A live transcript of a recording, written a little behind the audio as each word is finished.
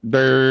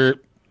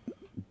Dirt.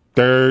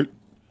 Dirt.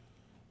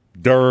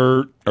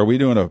 Dirt. Are we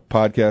doing a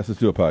podcast? Let's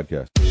do a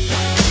podcast.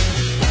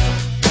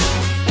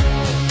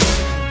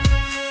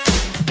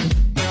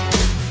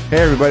 Hey,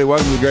 everybody.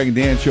 Welcome to the Greg and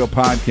Dan Show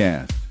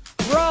podcast.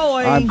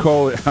 Rolling. I'm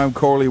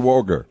Corley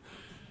Warger.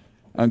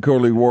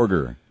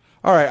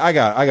 All right, I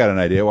got an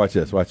idea. Watch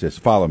this.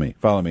 Follow me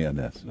on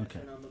this. Okay.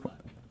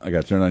 I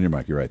got to turn on your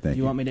mic. You're right. Thank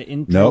you. You want me to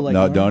intro?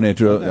 No, don't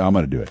intro. Okay. I'm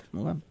going to do it.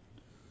 Okay.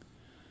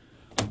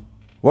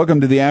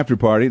 Welcome to the after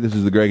party. This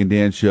is the Greg and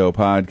Dan Show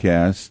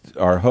podcast.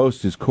 Our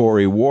host is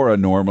Corey Wara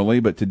normally,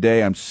 but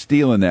today I'm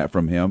stealing that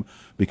from him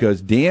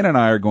because Dan and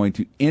I are going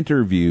to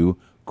interview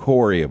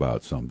Corey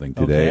about something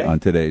today on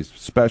today's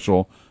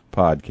special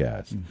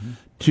podcast. Mm-hmm.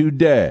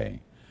 Today,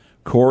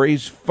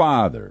 Corey's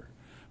father,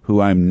 who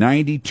I'm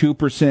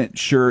 92%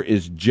 sure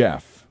is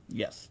Jeff.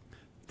 Yes.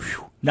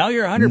 Now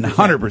you're 100%.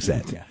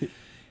 100%. Yeah.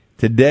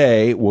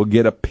 Today, we'll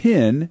get a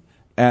pin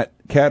at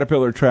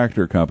Caterpillar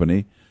Tractor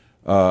Company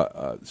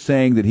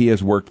saying that he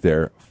has worked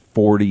there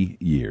 40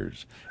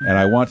 years. And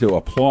I want to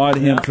applaud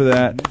him for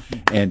that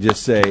and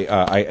just say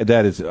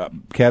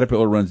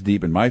Caterpillar runs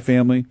deep in my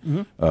family.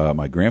 Mm-hmm.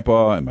 My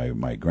grandpa and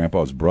my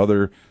grandpa's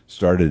brother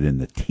started in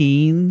the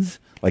teens,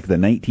 like the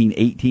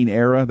 1918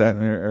 era, that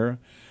era.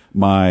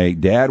 My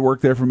dad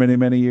worked there for many,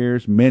 many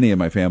years. Many of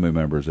my family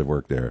members have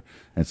worked there.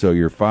 And so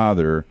your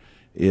father,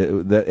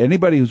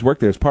 anybody who's worked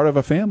there is part of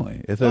a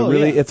family.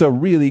 It's a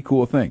really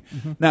cool thing.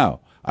 Mm-hmm. Now,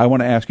 I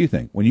want to ask you a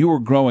thing. When you were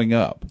growing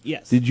up,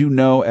 yes, did you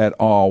know at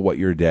all what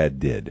your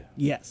dad did?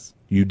 Yes.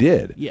 You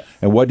did? Yes.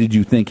 And what did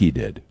you think he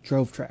did?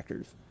 Drove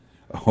tractors.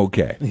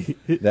 Okay.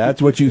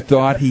 That's what you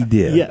thought he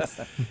did. Yes.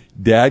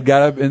 Dad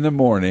got up in the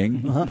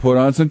morning, put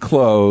on some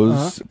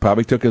clothes,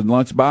 probably took his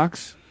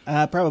lunchbox.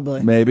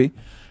 Probably. Maybe.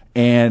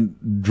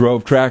 And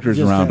drove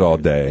tractors around all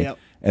day,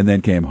 and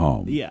then came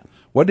home. Yeah.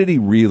 What did he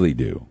really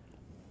do?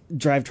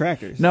 Drive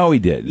tractors. No, he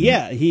didn't.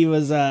 Yeah, he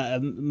was a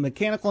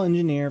mechanical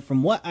engineer.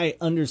 From what I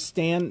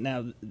understand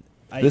now,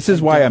 this is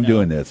why I'm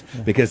doing this,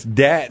 because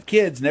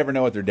kids never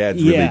know what their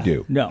dads really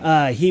do.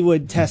 No, he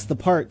would test the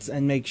parts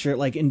and make sure,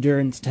 like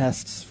endurance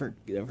tests for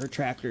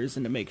tractors,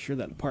 and to make sure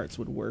that the parts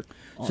would work.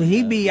 So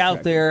he'd be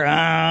out there,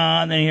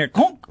 and then hear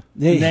conk,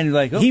 and then he's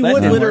like, he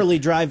would literally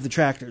drive the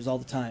tractors all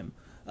the time.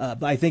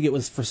 But I think it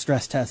was for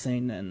stress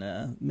testing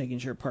and making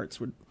sure parts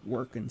would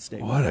work and stay.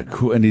 What a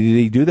cool! And did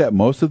he do that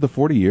most of the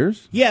 40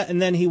 years? Yeah,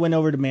 and then he went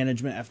over to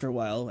management after a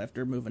while,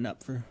 after moving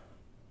up for.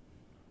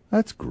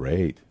 That's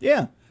great.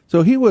 Yeah.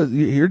 So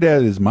your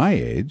dad is my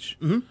age.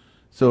 Mm-hmm.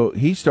 So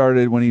he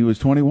started when he was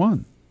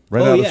 21,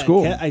 right out of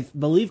school. I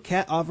believe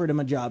Cat offered him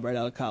a job right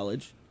out of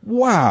college.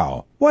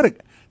 Wow.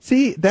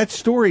 See, that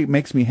story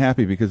makes me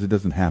happy because it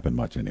doesn't happen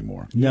much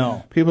anymore.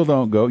 No. People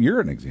don't go,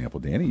 you're an example,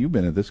 Danny. You've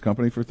been at this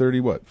company for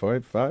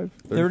 35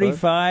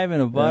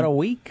 in about a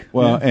week.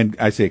 Well, and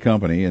I say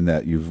company in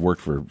that you've worked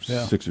for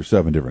 6 or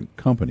 7 different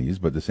companies,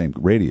 but the same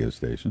radio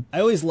station. I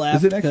always laugh.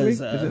 Is it next week? Is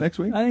it next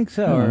week? I think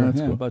so. Oh,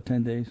 cool. About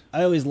 10 days.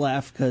 I always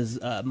laugh because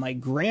my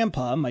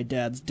grandpa, my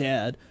dad's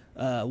dad,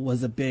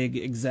 was a big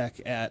exec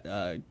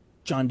at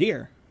John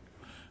Deere.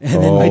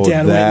 And then my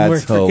dad went and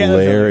worked for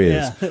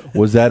hilarious. Yeah.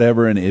 Was that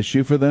ever an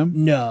issue for them?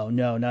 No,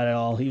 not at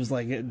all. He was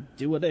like,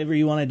 do whatever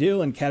you want to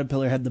do, and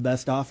Caterpillar had the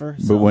best offer.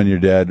 So. But when your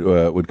dad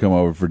would come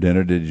over for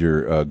dinner, did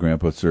your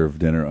grandpa serve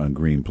dinner on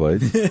green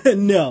plates?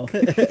 No.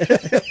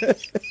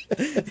 That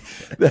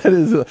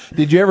is.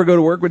 Did you ever go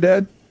to work with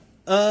Dad?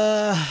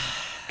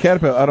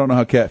 Caterpillar. I don't know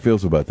how Cat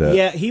feels about that.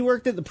 Yeah, he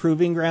worked at the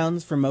proving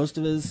grounds for most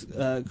of his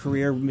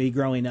career, me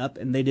growing up,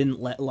 and they didn't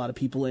let a lot of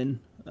people in.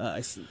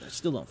 I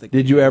still don't think.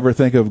 Did you ever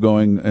think of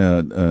going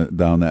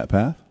down that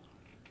path?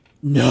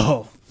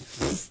 No.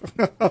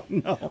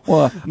 No.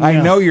 Well, no.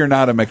 I know you're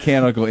not a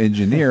mechanical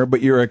engineer,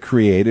 but you're a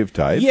creative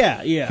type.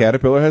 Yeah.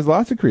 Caterpillar has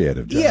lots of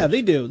creative jobs. Yeah,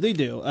 they do.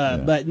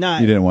 But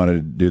not. You didn't want to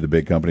do the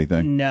big company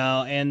thing?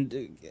 No,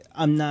 and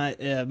I'm not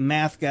a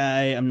math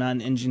guy. I'm not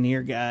an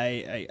engineer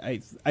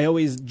guy. I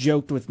always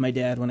joked with my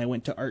dad when I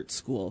went to art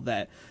school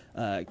that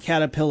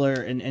Caterpillar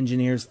and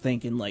engineers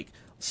think in like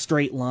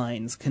straight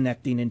lines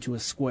connecting into a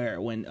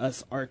square, when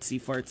us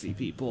artsy-fartsy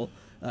people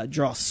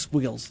draw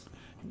squiggles.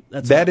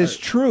 That is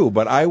true,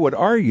 but I would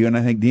argue, and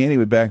I think Danny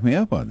would back me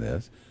up on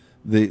this,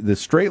 the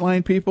straight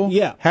line people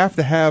have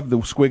to have the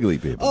squiggly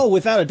people. Oh,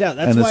 without a doubt.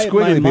 That's and why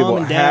my mom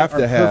and dad are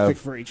perfect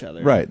for each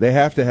other. Right. They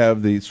have to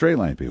have the straight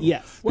line people.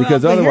 Yes.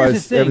 Because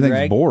otherwise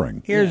everything's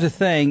boring. Here's the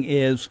thing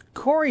is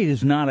Corey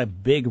is not a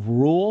big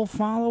rule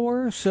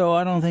follower, so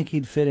I don't think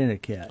he'd fit in a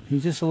Cat.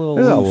 He's just a little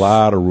There's loose. A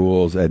lot of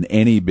rules at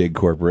any big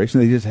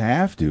corporation. They just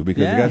have to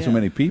because they got so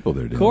many people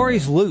there doing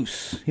Corey's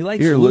loose. He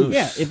likes You're loose.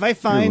 Yeah, if I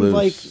find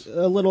like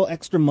a little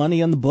extra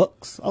money on the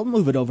books, I'll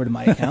move it over to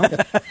my account.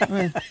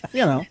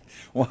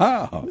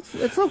 Wow.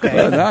 It's okay.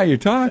 Well, now you're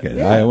talking.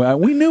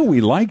 We knew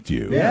we liked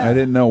you. Yeah. I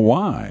didn't know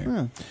why.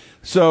 Yeah.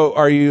 So,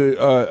 are you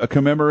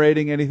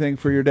commemorating anything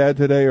for your dad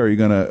today, or are you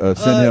going to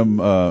send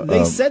him?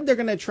 They said they're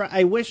going to try.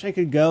 I wish I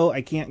could go.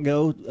 I can't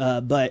go,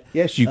 but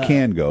Yes, you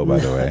can go, by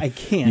the way. I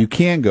can't. You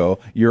can go.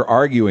 You're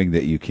arguing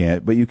that you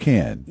can't, but you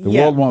can. The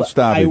Yeah, world won't but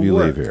stop I if you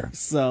work, leave here.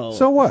 So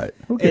what?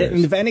 Who cares?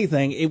 And if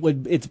anything,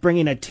 it's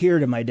bringing a tear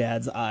to my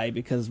dad's eye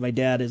because my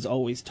dad has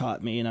always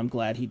taught me, and I'm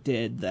glad he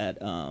did that.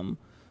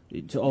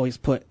 To always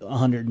put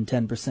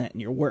 110% in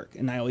your work,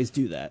 and I always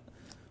do that.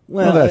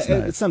 Well, that's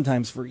nice.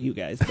 Sometimes for you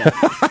guys, but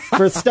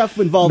for stuff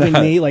involving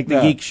me, like the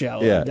Geek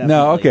Show. Yeah. definitely.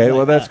 No, okay. But,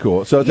 Well, that's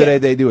cool. So today yeah.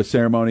 they do a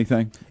ceremony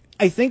thing?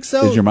 I think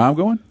so. Is your mom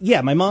going?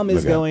 Yeah, my mom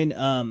is Okay. going.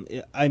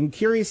 I'm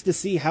curious to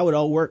see how it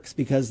all works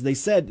because they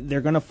said they're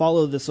going to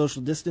follow the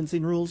social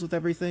distancing rules with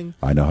everything.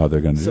 I know how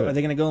they're going to So do are it.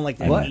 they going to go in like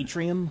an What?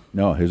 atrium?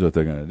 No, here's what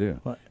they're going to do.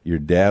 What? Your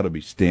dad will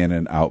be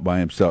standing out by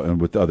himself and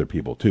with other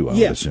people, too, I would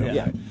Yeah, assume.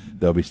 yeah.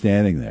 They'll be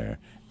standing there.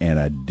 And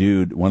a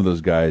dude, one of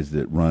those guys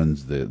that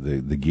runs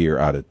the gear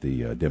out at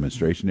the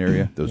demonstration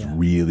area, those Yeah.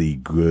 really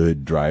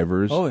good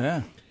drivers. Oh,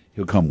 yeah.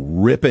 He'll come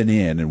ripping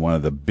in one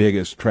of the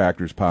biggest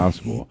tractors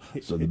possible,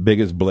 so the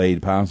biggest blade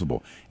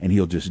possible, and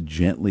he'll just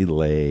gently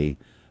lay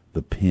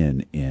the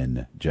pin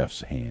in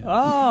Jeff's hand.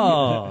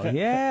 Oh,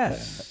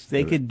 yes.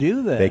 They could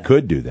do that. They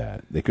could do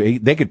that.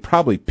 They could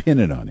probably pin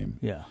it on him,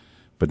 Yeah.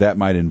 but that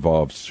might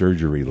involve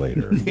surgery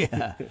later.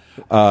 Yeah.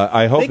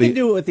 I hope They can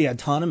do it with the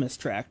autonomous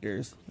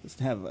tractors. Just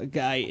have a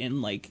guy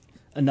in like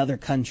another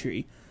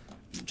country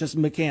just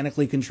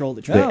mechanically control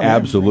the They tractor.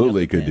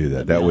 absolutely could do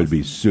that. That'd That would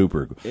be awesome.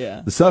 super cool.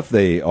 Yeah. The stuff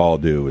they all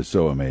do is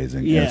so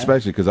amazing. Yeah. And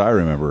especially because I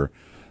remember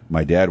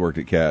my dad worked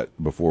at CAT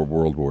before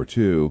World War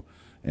II,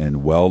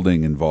 and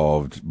welding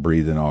involved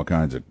breathing all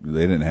kinds of.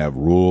 They didn't have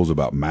rules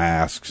about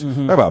masks. Talk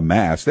about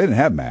masks. They didn't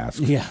have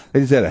masks. Yeah. They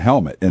just had a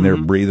helmet, and they're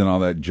breathing all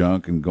that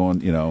junk and going,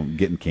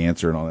 getting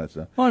cancer and all that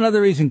stuff. Well, another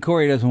reason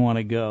Corey doesn't want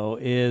to go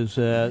is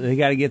they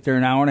got to get there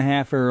an hour and a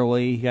half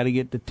early. You got to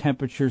get the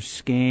temperature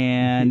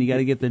scan. You got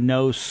to get the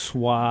nose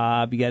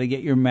swab. You got to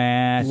get your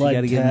mask. Blood you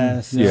got to get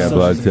test, Yeah, Social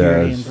blood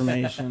Security test.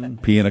 information,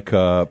 Pee in a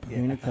cup,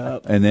 in a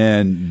cup. and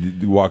then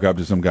you walk up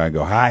to some guy and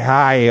go, "Hi."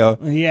 Yeah,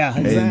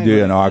 And exactly.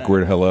 do an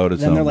awkward hello to Then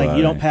somebody. they're like,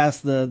 you don't pass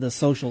the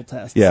social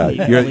test. Yeah, So you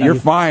you're gotta you're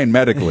leave. fine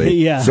medically.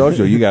 Yeah.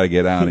 Social, you got to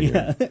get out of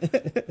here.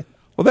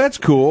 Well, that's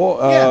cool.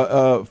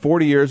 Yeah.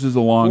 40 years is a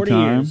long 40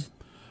 time.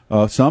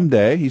 years.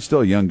 Someday, he's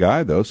still a young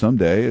guy, though.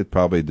 Someday, it's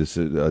probably a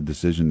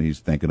decision he's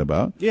thinking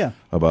about. Yeah.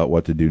 About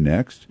what to do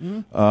next.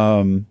 And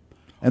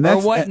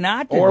that's, what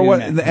not to or do what,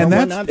 next. And Or what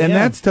that's not- and yeah.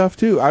 that's tough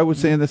too. I was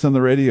saying this on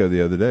the radio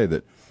the other day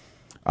that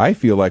I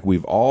feel like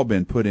we've all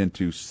been put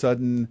into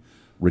sudden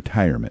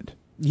retirement.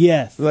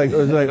 Yes. Like it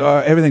was like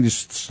everything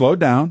just slowed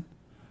down,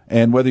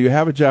 and whether you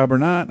have a job or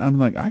not, I'm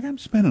like I'm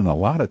spending a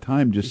lot of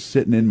time just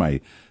sitting in my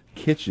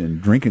kitchen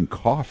drinking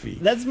coffee.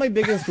 That's my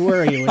biggest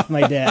worry with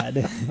my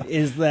dad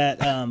is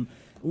that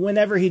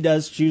whenever he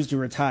does choose to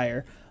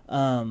retire,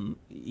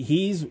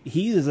 he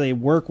is a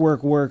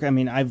work. I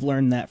mean, I've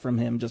learned that from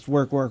him. Just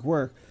work.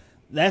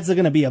 That's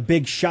going to be a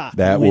big shock.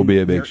 That will when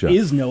be a big shock. There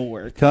is no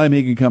work. Tell him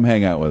he can come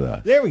hang out with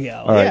us. There we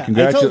go. All right,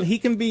 yeah, I told him he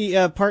can be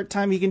part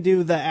time. He can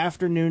do the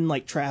afternoon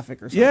like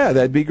traffic or something. Yeah,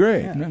 that'd be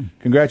great.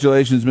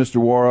 Congratulations, Mr.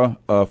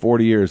 Wara.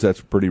 40 years, that's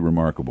pretty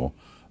remarkable.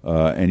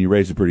 And you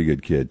raised a pretty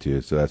good kid,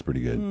 too, so that's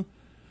pretty good.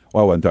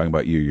 Well, I wasn't talking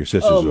about you. Your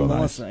sister's Oh, real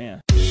nice. Melissa, yeah.